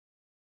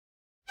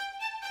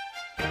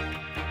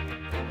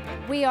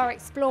We are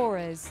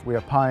explorers. We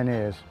are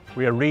pioneers.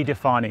 We are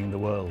redefining the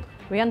world.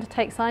 We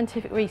undertake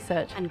scientific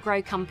research And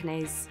grow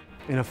companies.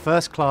 In a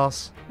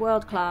first-class,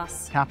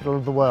 World-class. Capital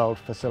of the world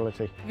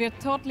facility. We are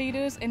thought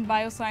leaders in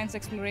bioscience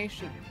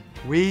exploration.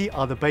 we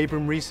are the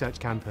Babraham Research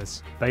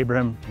Campus.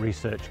 Babraham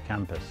Research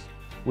Campus.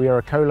 We are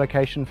a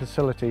co-location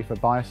facility for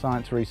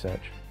bioscience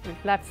research. with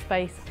lab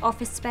space,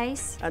 Office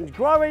space. And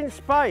growing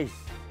space.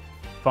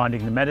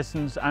 Finding the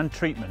medicines and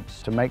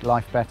treatments To make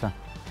life better.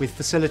 With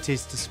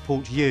facilities to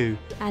support you.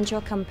 And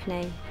your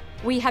company.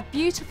 We have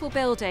beautiful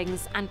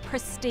buildings and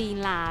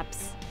pristine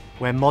labs.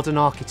 Where modern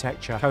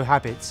architecture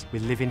cohabits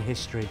with living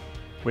history.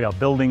 We are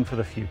building for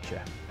the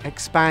future.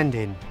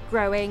 Expanding.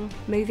 Growing.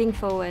 Moving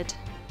forward.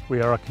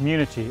 We are a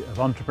community of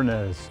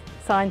entrepreneurs.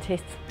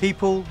 scientists,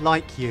 People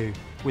like you,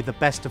 with the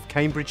best of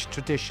Cambridge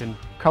tradition.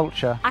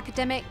 Culture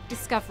Academic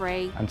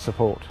discovery. and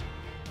support.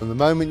 From the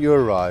moment you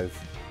arrive,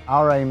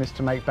 Our aim is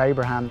to make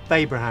Babraham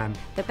Babraham.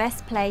 The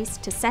best place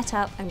to set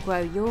up and grow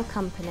your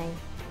company.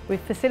 with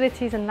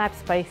facilities and lab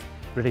space,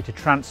 Ready to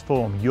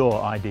transform your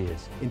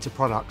ideas. Into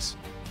products.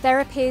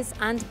 Therapies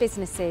and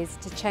businesses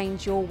to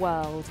change your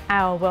world.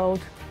 our world.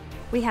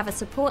 We have a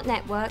support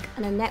network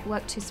and a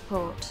network to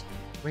support.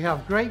 We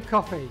have great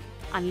coffee.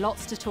 And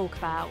lots to talk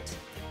about.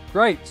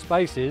 Great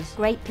spaces.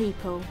 Great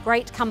people.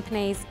 Great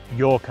companies.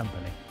 Your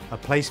company. A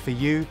place for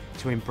you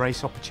to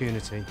embrace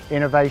opportunity.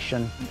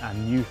 innovation, And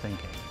new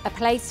thinking. A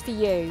place for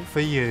you. For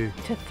you.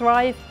 To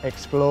thrive,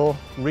 explore,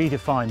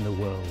 Redefine the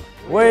world.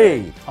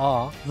 We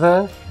are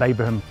the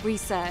Babraham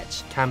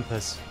Research.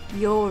 Campus.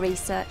 Your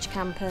research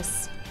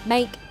campus.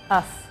 Make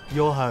us.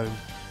 Your home.